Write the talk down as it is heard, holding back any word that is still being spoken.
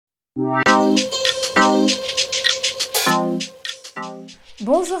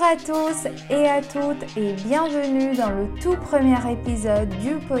Bonjour à tous et à toutes et bienvenue dans le tout premier épisode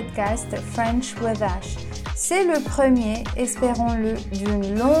du podcast French with Ash. C'est le premier, espérons-le,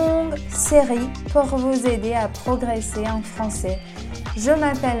 d'une longue série pour vous aider à progresser en français. Je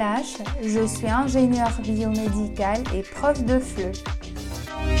m'appelle Ash, je suis ingénieure biomédicale et prof de FLE.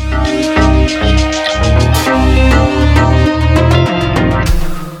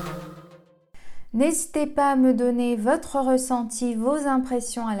 N'hésitez pas à me donner votre ressenti, vos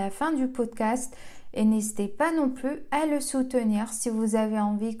impressions à la fin du podcast et n'hésitez pas non plus à le soutenir si vous avez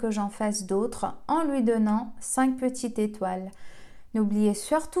envie que j'en fasse d'autres en lui donnant 5 petites étoiles. N'oubliez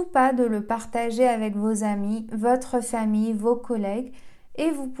surtout pas de le partager avec vos amis, votre famille, vos collègues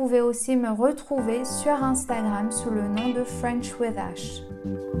et vous pouvez aussi me retrouver sur Instagram sous le nom de French with Ash.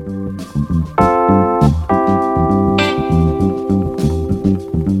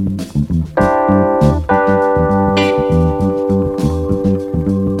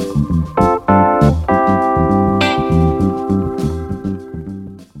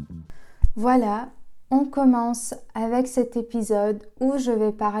 Voilà, on commence avec cet épisode où je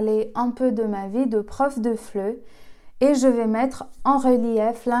vais parler un peu de ma vie de prof de FLE et je vais mettre en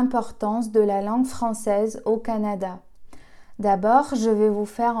relief l'importance de la langue française au Canada. D'abord, je vais vous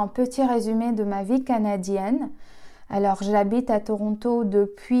faire un petit résumé de ma vie canadienne. Alors, j'habite à Toronto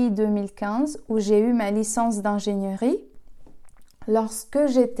depuis 2015 où j'ai eu ma licence d'ingénierie. Lorsque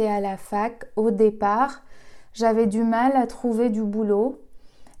j'étais à la fac, au départ, j'avais du mal à trouver du boulot.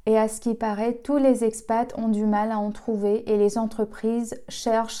 Et à ce qui paraît, tous les expats ont du mal à en trouver et les entreprises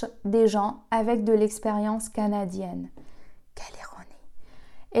cherchent des gens avec de l'expérience canadienne. Quelle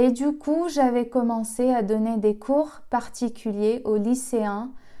ironie! Et du coup, j'avais commencé à donner des cours particuliers aux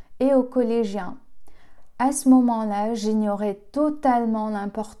lycéens et aux collégiens. À ce moment-là, j'ignorais totalement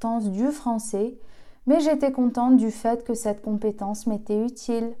l'importance du français, mais j'étais contente du fait que cette compétence m'était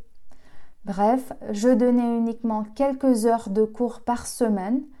utile. Bref, je donnais uniquement quelques heures de cours par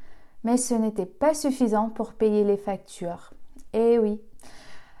semaine, mais ce n'était pas suffisant pour payer les factures. Eh oui.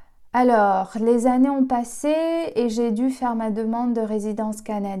 Alors, les années ont passé et j'ai dû faire ma demande de résidence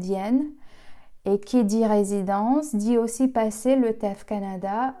canadienne. Et qui dit résidence, dit aussi passer le TEF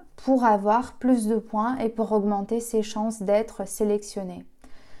Canada pour avoir plus de points et pour augmenter ses chances d'être sélectionné.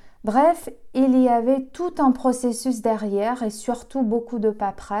 Bref, il y avait tout un processus derrière et surtout beaucoup de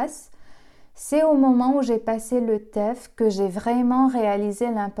paperasse. C'est au moment où j'ai passé le TEF que j'ai vraiment réalisé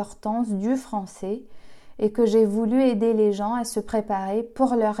l'importance du français et que j'ai voulu aider les gens à se préparer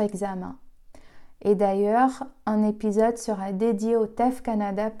pour leur examen. Et d'ailleurs, un épisode sera dédié au TEF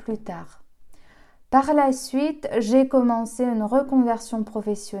Canada plus tard. Par la suite, j'ai commencé une reconversion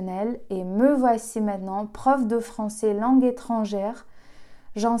professionnelle et me voici maintenant prof de français langue étrangère.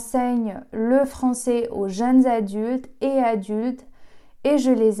 J'enseigne le français aux jeunes adultes et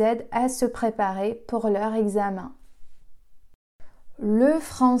je les aide à se préparer pour leur examen. Le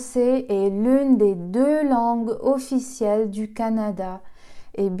français est l'une des 2 langues officielles du Canada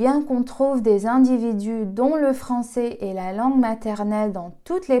et bien qu'on trouve des individus dont le français est la langue maternelle dans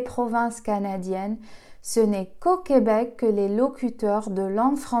toutes les provinces canadiennes, ce n'est qu'au Québec que les locuteurs de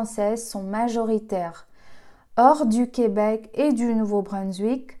langue française sont majoritaires. Hors du Québec et du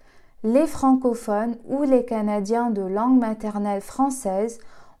Nouveau-Brunswick, les francophones ou les Canadiens de langue maternelle française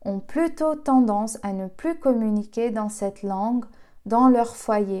ont plutôt tendance à ne plus communiquer dans cette langue dans leur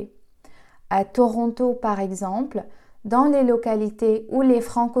foyer. À Toronto, par exemple, dans les localités où les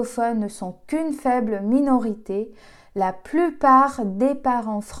francophones ne sont qu'une faible minorité, la plupart des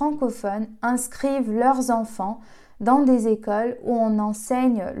parents francophones inscrivent leurs enfants dans des écoles où on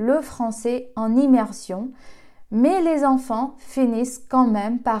enseigne le français en immersion, mais les enfants finissent quand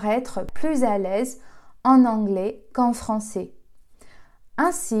même par être plus à l'aise en anglais qu'en français.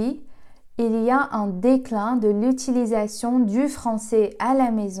 Ainsi, il y a un déclin de l'utilisation du français à la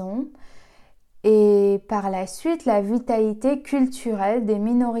maison et par la suite, la vitalité culturelle des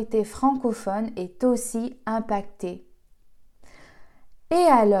minorités francophones est aussi impactée. Et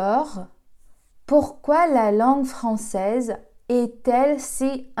alors, pourquoi la langue française est-elle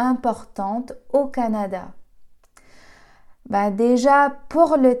si importante au Canada? Déjà,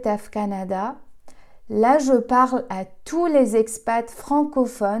 pour le TEF Canada, là je parle à tous les expats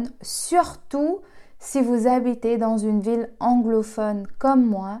francophones, surtout si vous habitez dans une ville anglophone comme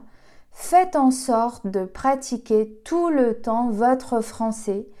moi, faites en sorte de pratiquer tout le temps votre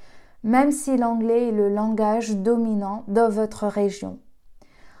français, même si l'anglais est le langage dominant dans votre région.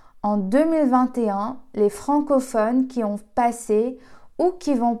 En 2021, les francophones qui ont passé ou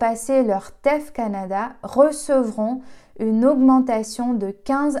qui vont passer leur TEF Canada recevront une augmentation de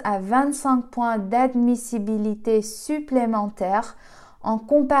 15 à 25 points d'admissibilité supplémentaires en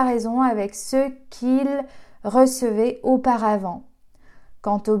comparaison avec ceux qu'ils recevaient auparavant.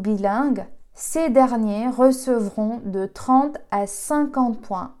 Quant aux bilingues, ces derniers recevront de 30 à 50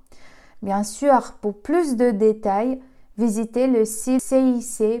 points. Bien sûr, pour plus de détails, visitez le site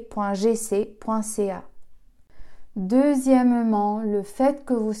cic.gc.ca. Deuxièmement, le fait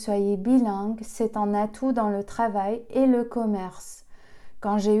que vous soyez bilingue, c'est un atout dans le travail et le commerce.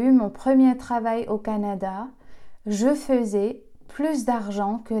 Quand j'ai eu mon premier travail au Canada, je faisais plus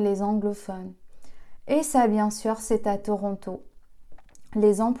d'argent que les anglophones. Et ça, bien sûr, c'est à Toronto.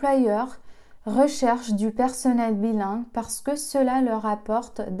 Les employeurs recherchent du personnel bilingue parce que cela leur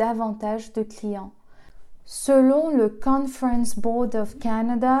apporte davantage de clients. Selon le Conference Board of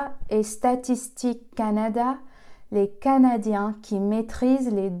Canada et Statistique Canada, les Canadiens qui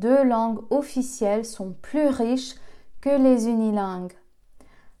maîtrisent les 2 langues officielles sont plus riches que les unilingues.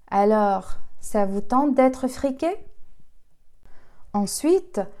 Alors, ça vous tente d'être friqué?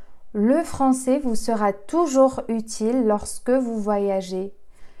 Ensuite, le français vous sera toujours utile lorsque vous voyagez.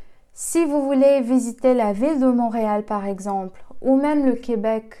 Si vous voulez visiter la ville de Montréal par exemple, ou même le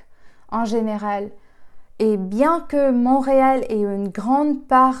Québec en général, et bien que Montréal ait une grande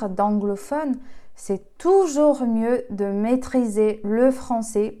part d'anglophones, c'est toujours mieux de maîtriser le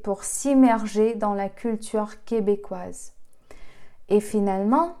français pour s'immerger dans la culture québécoise. Et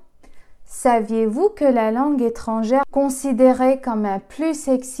finalement, saviez-vous que la langue étrangère considérée comme la plus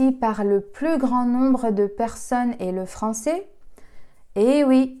sexy par le plus grand nombre de personnes est le français? Eh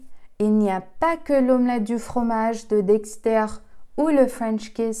oui, il n'y a pas que l'omelette du fromage de Dexter ou le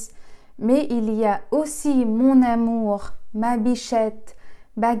French kiss, mais il y a aussi mon amour, ma bichette,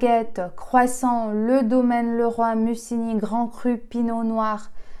 baguette, croissant, le domaine Leroy, Musigny, Grand Cru, Pinot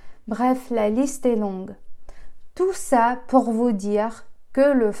Noir. Bref, la liste est longue. Tout ça pour vous dire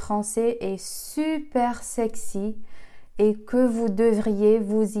que le français est super sexy et que vous devriez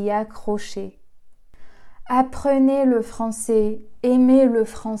vous y accrocher. Apprenez le français, aimez le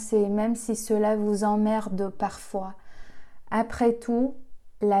français, même si cela vous emmerde parfois. Après tout,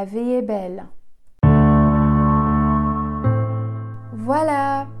 la vie est belle.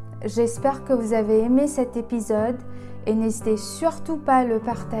 Voilà, j'espère que vous avez aimé cet épisode et n'hésitez surtout pas à le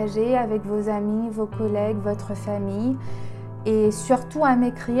partager avec vos amis, vos collègues, votre famille et surtout à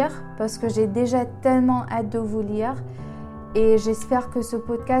m'écrire parce que j'ai déjà tellement hâte de vous lire et j'espère que ce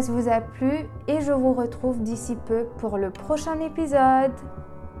podcast vous a plu et je vous retrouve d'ici peu pour le prochain épisode.